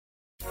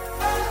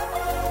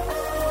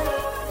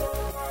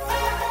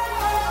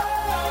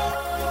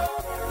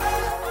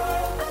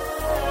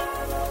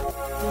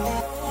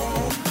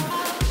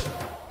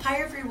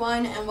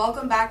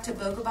welcome back to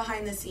Boca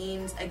Behind the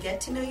Scenes, a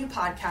get-to-know-you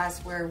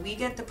podcast where we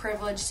get the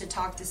privilege to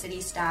talk to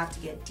city staff to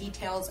get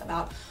details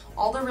about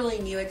all the really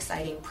new,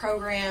 exciting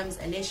programs,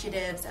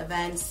 initiatives,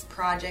 events,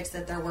 projects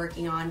that they're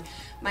working on.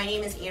 My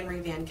name is Anne Marie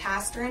Van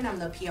Kasteren. I'm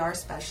the PR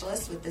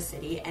specialist with the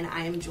city, and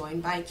I am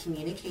joined by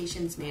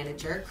Communications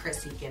Manager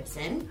Chrissy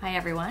Gibson. Hi,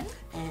 everyone.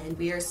 And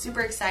we are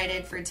super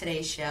excited for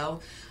today's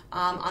show.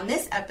 On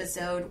this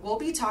episode, we'll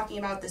be talking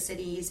about the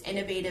city's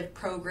innovative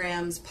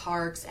programs,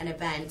 parks, and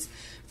events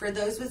for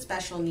those with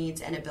special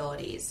needs and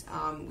abilities.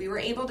 We were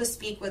able to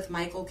speak with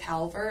Michael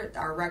Calvert,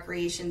 our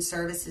Recreation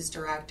Services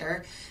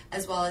Director,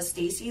 as well as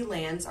Stacy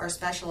Lance, our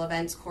Special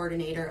Events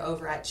Coordinator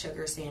over at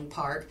Sugar Sand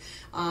Park,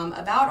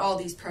 about all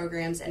these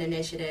programs and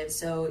initiatives,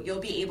 so you'll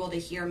be able to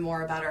hear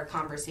more about our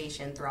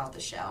conversation throughout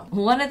the show.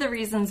 One of the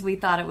reasons we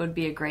thought it would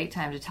be a great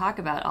time to talk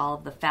about all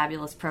of the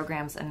fabulous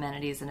programs,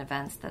 amenities, and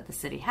events that the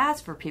city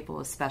has for people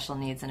with special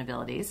needs and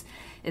abilities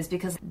is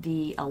because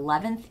the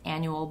 11th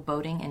Annual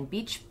Boating and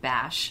Beach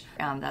Bash,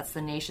 that's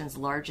the nation's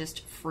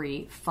largest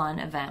free, fun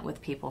event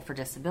with people for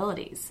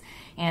disabilities.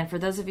 And for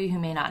those of you who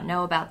may not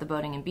know about the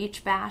Boating and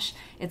Beach Bash,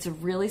 it's a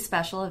really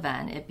special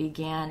event. It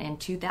began in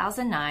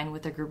 2009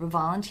 with a group of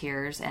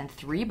volunteers and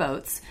 3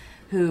 boats.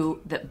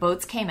 The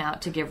boats came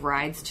out to give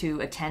rides to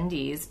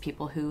attendees,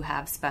 people who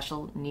have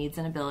special needs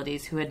and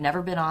abilities who had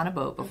never been on a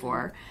boat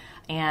before.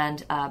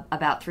 And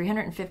about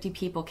 350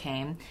 people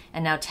came.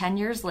 And now 10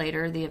 years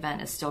later, the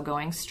event is still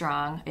going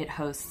strong. It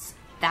hosts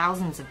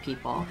thousands of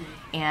people.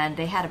 And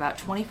they had about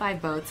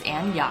 25 boats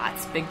and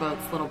yachts, big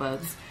boats, little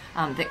boats,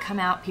 that come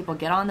out. People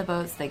get on the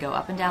boats, they go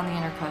up and down the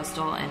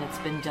Intercoastal, and it's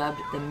been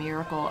dubbed the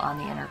Miracle on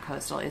the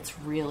Intercoastal. It's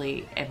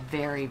really a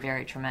very,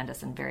 very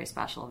tremendous and very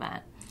special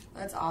event.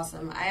 That's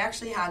awesome. I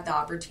actually had the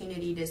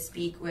opportunity to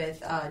speak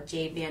with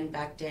Jay Van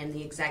Beckton,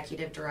 the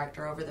executive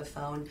director, over the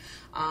phone,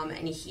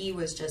 and he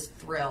was just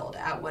thrilled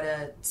at what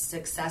a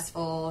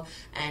successful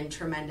and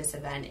tremendous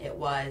event it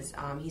was.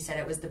 He said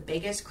it was the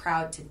biggest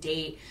crowd to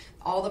date.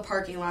 All the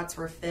parking lots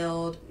were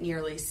filled.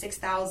 Nearly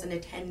 6,000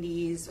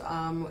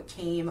 attendees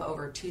came.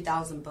 Over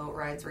 2,000 boat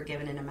rides were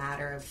given in a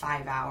matter of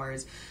 5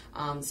 hours.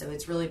 So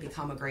it's really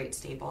become a great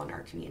staple in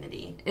our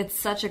community. It's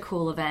such a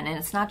cool event, and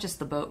it's not just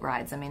the boat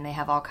rides. I mean, they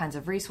have all kinds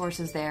of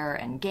resources there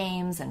and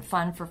games and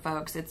fun for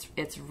folks.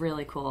 It's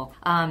really cool.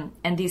 And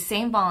these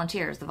same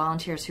volunteers, the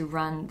volunteers who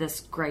run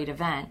this great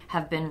event,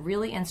 have been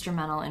really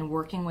instrumental in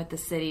working with the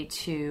city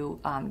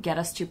to get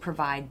us to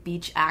provide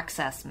beach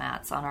access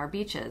mats on our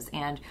beaches.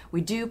 And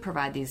we do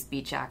provide these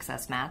beach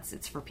access mats.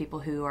 It's for people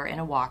who are in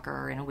a walker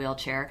or in a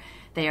wheelchair.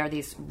 They are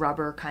these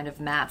rubber kind of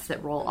mats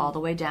that roll all the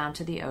way down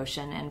to the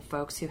ocean, and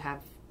folks who have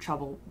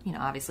trouble,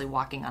 obviously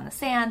walking on the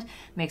sand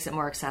makes it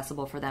more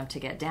accessible for them to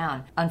get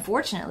down.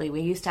 Unfortunately,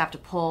 we used to have to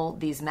pull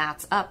these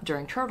mats up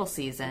during turtle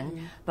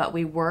season, but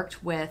we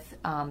worked with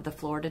the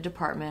Florida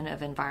Department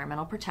of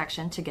Environmental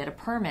Protection to get a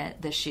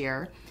permit this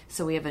year.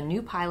 So we have a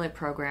new pilot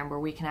program where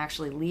we can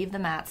actually leave the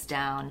mats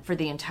down for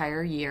the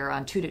entire year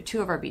on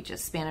two of our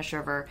beaches, Spanish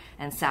River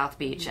and South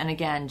Beach. And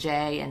again,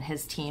 Jay and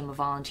his team of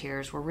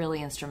volunteers were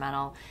really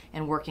instrumental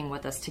in working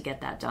with us to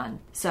get that done.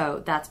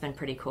 So that's been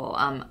pretty cool.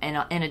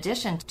 And in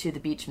addition to the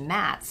beach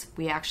mats,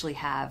 we actually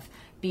have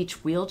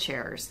beach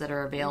wheelchairs that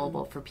are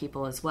available for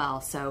people as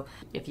well. So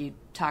if you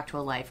talk to a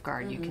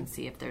lifeguard, you can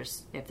see if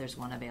there's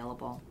one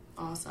available.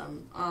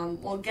 Awesome.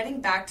 Well,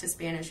 getting back to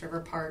Spanish River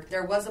Park,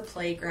 there was a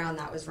playground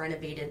that was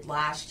renovated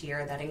last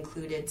year that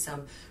included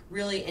some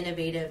really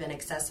innovative and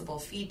accessible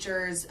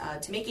features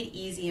to make it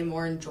easy and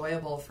more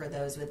enjoyable for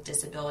those with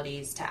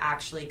disabilities to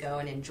actually go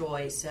and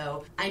enjoy.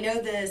 So I know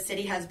the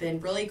city has been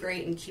really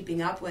great in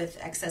keeping up with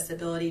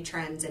accessibility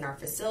trends in our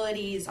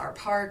facilities, our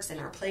parks, and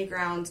our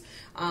playgrounds.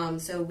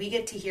 So we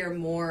get to hear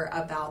more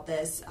about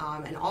this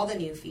and all the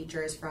new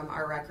features from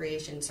our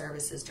Recreation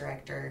Services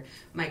Director,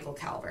 Michael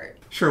Calvert.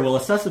 Sure. Well,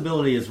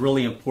 accessibility is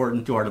really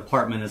important to our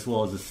department as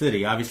well as the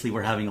city. Obviously,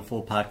 we're having a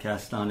full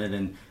podcast on it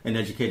and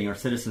educating our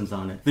citizens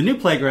on it. The new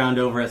playground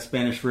over at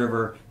Spanish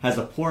River has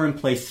a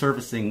pour-in-place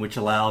surfacing which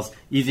allows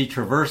easy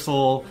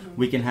traversal.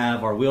 We can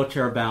have our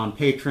wheelchair-bound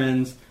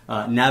patrons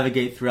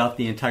navigate throughout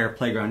the entire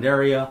playground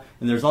area.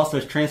 And there's also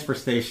transfer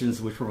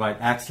stations which provide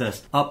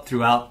access up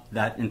throughout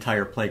that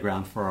entire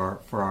playground for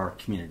our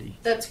community.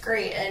 That's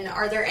great. And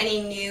are there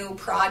any new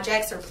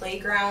projects or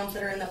playgrounds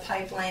that are in the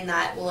pipeline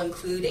that will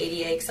include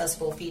ADA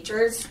accessible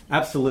features?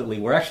 Absolutely.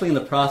 We're actually in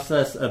the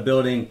process of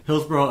building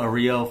Hillsborough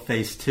Arroyo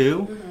Phase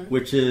 2,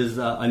 which is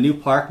a new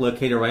park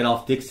located right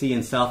off Dixie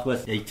and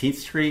Southwest 18th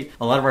Street.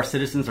 A lot of our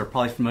citizens are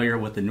probably familiar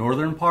with the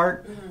northern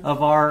part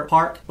of our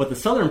park, but the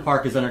southern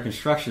park is under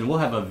construction. We'll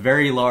have a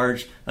very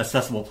large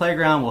accessible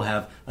playground. We'll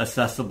have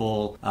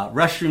accessible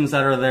restrooms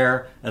that are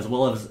there, as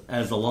well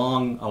as a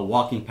long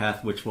walking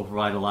path, which will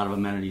provide a lot of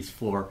amenities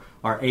for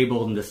our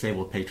able and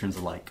disabled patrons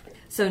alike.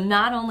 So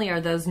not only are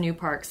those new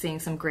parks seeing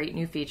some great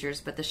new features,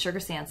 but the Sugar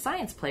Sand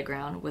Science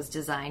Playground was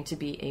designed to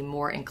be a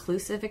more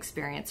inclusive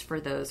experience for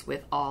those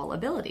with all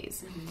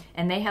abilities.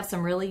 And they have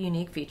some really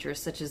unique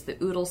features such as the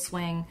Oodle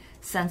Swing,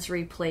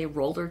 sensory play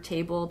roller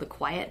table, the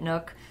Quiet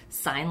Nook,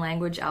 sign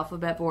language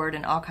alphabet board,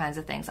 and all kinds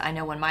of things. I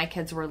know when my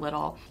kids were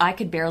little, I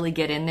could barely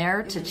get in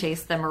there to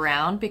chase them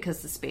around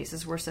because the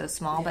spaces were so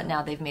small, but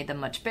now they've made them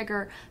much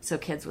bigger, so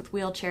kids with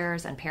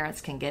wheelchairs and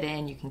parents can get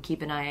in. You can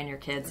keep an eye on your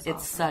kids.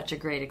 It's such a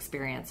great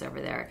experience over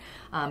there.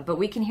 But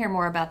we can hear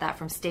more about that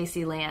from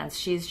Stacy Lands.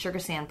 She's Sugar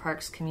Sand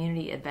Park's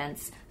community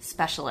events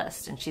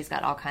specialist, and she's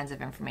got all kinds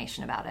of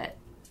information about it.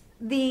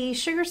 The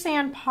Sugar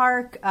Sand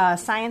Park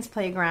Science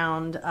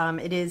Playground,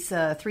 it is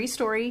a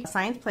 3-story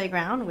science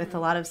playground with a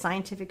lot of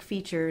scientific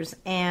features,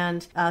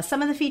 and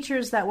some of the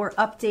features that were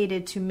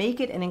updated to make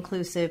it an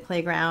inclusive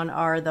playground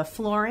are the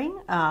flooring,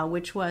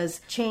 which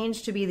was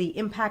changed to be the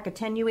impact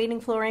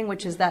attenuating flooring,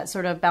 which is that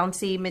sort of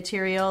bouncy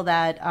material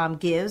that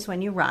gives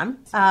when you run.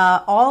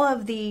 All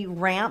of the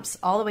ramps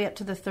all the way up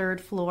to the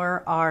 3rd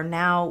floor are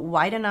now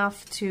wide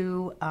enough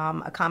to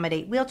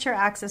accommodate wheelchair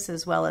access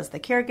as well as the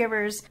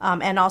caregivers,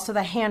 and also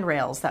the handrails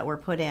that were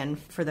put in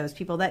for those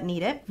people that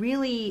need it.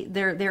 Really,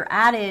 they're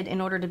added in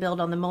order to build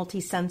on the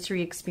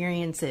multi-sensory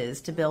experiences,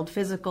 to build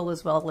physical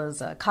as well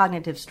as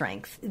cognitive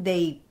strength.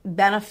 They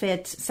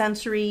benefit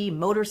sensory,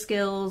 motor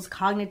skills,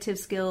 cognitive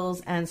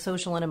skills, and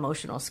social and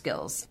emotional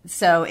skills.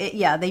 So,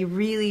 they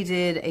really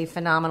did a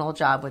phenomenal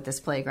job with this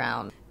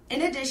playground.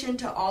 In addition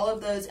to all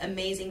of those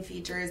amazing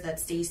features that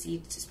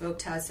Stacy spoke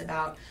to us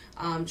about,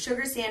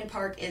 Sugar Sand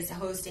Park is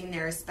hosting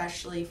their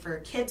Especially for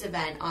Kids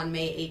event on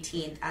May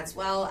 18th, as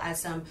well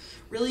as some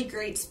really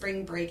great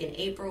spring break and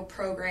April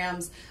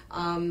programs.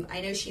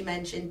 I know she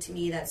mentioned to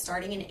me that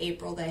starting in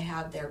April, they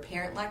have their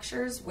parent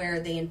lectures where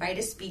they invite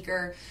a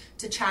speaker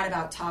to chat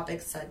about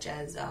topics such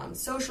as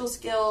social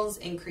skills,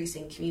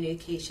 increasing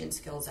communication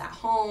skills at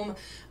home.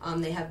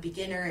 They have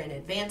beginner and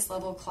advanced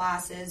level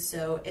classes,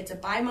 so it's a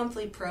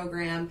bi-monthly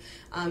program.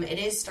 It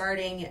is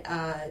starting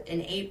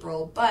in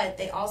April, but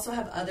they also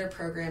have other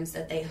programs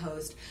that they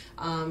host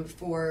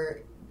for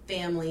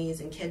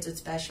families and kids with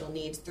special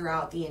needs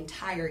throughout the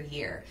entire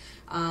year.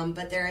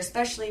 But their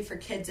Especially for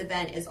Kids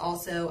event is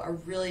also a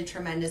really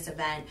tremendous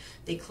event.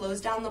 They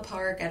close down the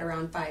park at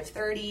around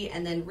 5:30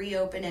 and then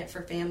reopen it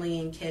for family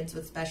and kids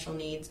with special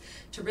needs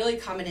to really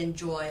come and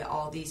enjoy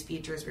all these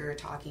features we were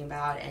talking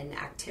about and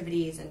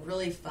activities and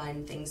really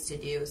fun things to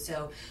do.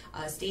 So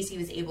Stacy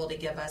was able to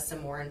give us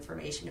some more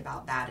information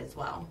about that as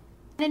well.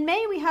 In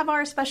May, we have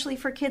our Especially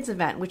for Kids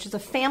event, which is a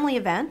family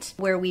event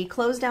where we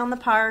close down the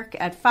park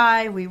at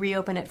 5, we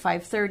reopen at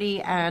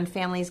 5:30, and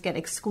families get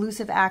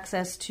exclusive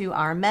access to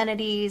our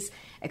amenities,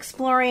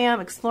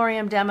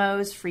 Explorium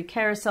demos, free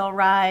carousel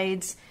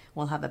rides.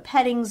 We'll have a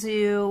petting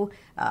zoo,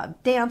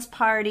 dance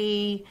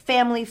party,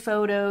 family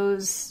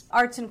photos,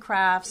 arts and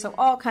crafts, so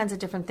all kinds of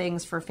different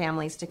things for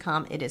families to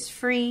come. It is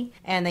free,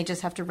 and they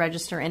just have to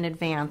register in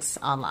advance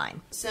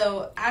online.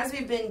 So as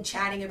we've been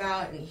chatting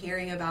about and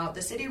hearing about,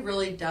 the city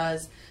really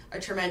does a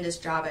tremendous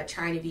job at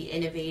trying to be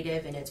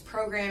innovative in its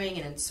programming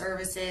and its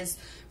services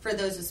for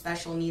those with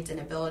special needs and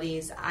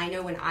abilities. I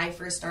know when I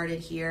first started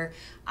here,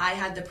 I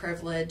had the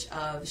privilege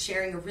of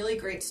sharing a really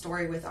great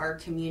story with our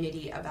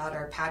community about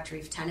our Pat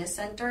Reef Tennis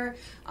Center.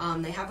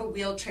 They have a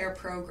wheelchair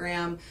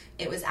program.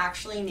 It was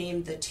actually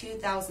named the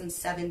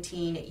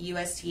 2017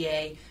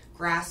 USTA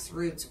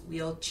Grassroots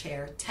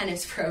Wheelchair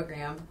Tennis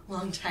Program.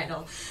 Long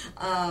title.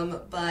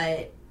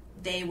 But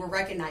they were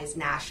recognized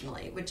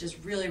nationally, which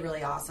is really,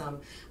 really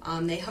awesome.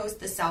 They host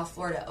the South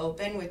Florida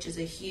Open, which is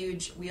a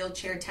huge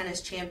wheelchair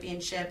tennis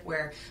championship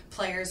where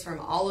players from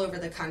all over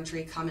the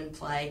country come and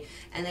play.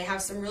 And they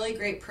have some really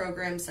great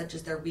programs such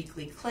as their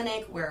weekly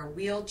clinic where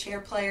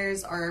wheelchair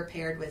players are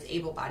paired with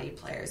able-bodied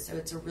players. So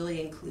it's a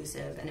really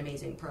inclusive and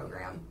amazing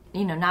program.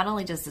 You know, not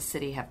only does the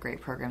city have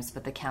great programs,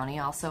 but the county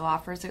also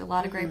offers a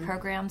lot of great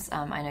programs.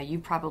 I know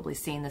you've probably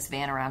seen this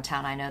van around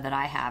town. I know that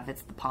I have.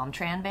 It's the Palm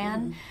Tran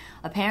van.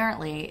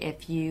 Apparently,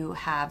 if you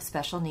have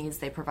special needs,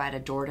 they provide a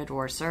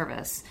door-to-door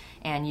service,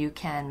 and you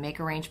can make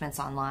arrangements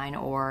online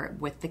or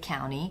with the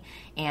county,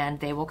 and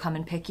they will come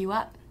and pick you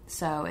up.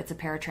 So it's a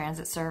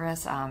paratransit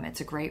service.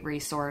 It's a great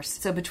resource.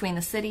 So between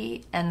the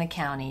city and the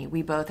county,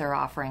 we both are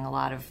offering a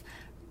lot of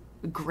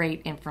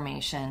great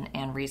information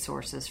and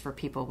resources for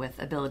people with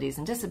abilities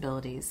and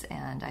disabilities,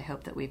 and I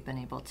hope that we've been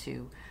able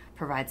to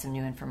provide some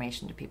new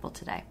information to people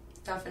today.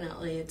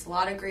 Definitely. It's a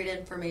lot of great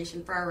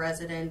information for our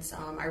residents.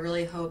 I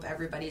really hope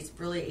everybody's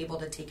really able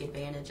to take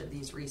advantage of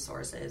these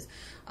resources,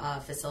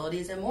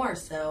 facilities, and more.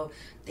 So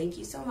thank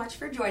you so much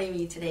for joining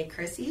me today,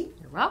 Chrissy.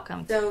 You're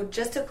welcome. So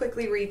just to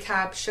quickly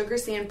recap, Sugar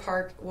Sand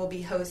Park will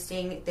be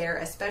hosting their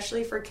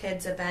Especially for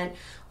Kids event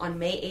on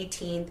May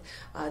 18th.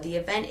 The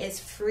event is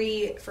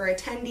free for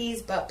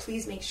attendees, but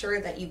please make sure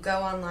that you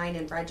go online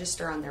and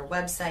register on their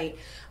website.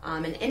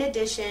 And in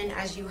addition,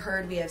 as you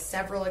heard, we have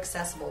several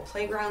accessible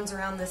playgrounds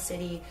around the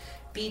city.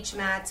 beach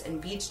mats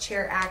and beach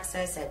chair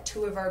access at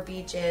 2 of our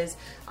beaches,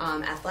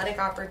 athletic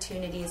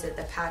opportunities at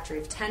the Patch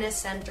Roof Tennis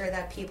Center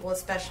that people with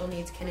special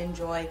needs can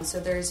enjoy. So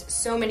there's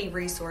so many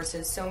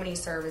resources, so many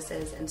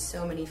services, and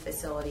so many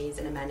facilities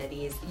and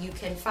amenities. You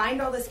can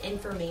find all this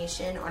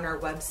information on our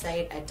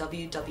website at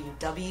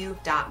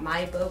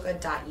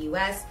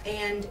www.myboca.us.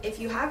 And if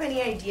you have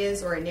any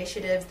ideas or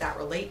initiatives that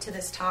relate to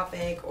this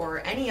topic,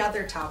 or any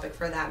other topic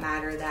for that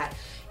matter, that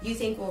you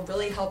think will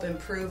really help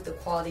improve the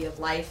quality of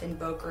life in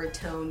Boca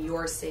Raton,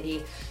 your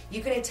city,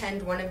 you can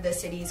attend one of the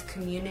city's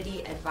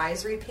community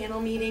advisory panel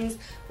meetings,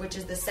 which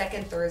is the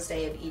second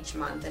Thursday of each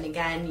month. And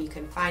again, you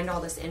can find all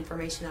this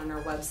information on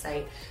our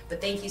website. But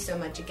thank you so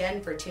much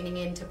again for tuning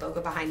in to Boca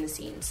Behind the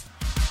Scenes.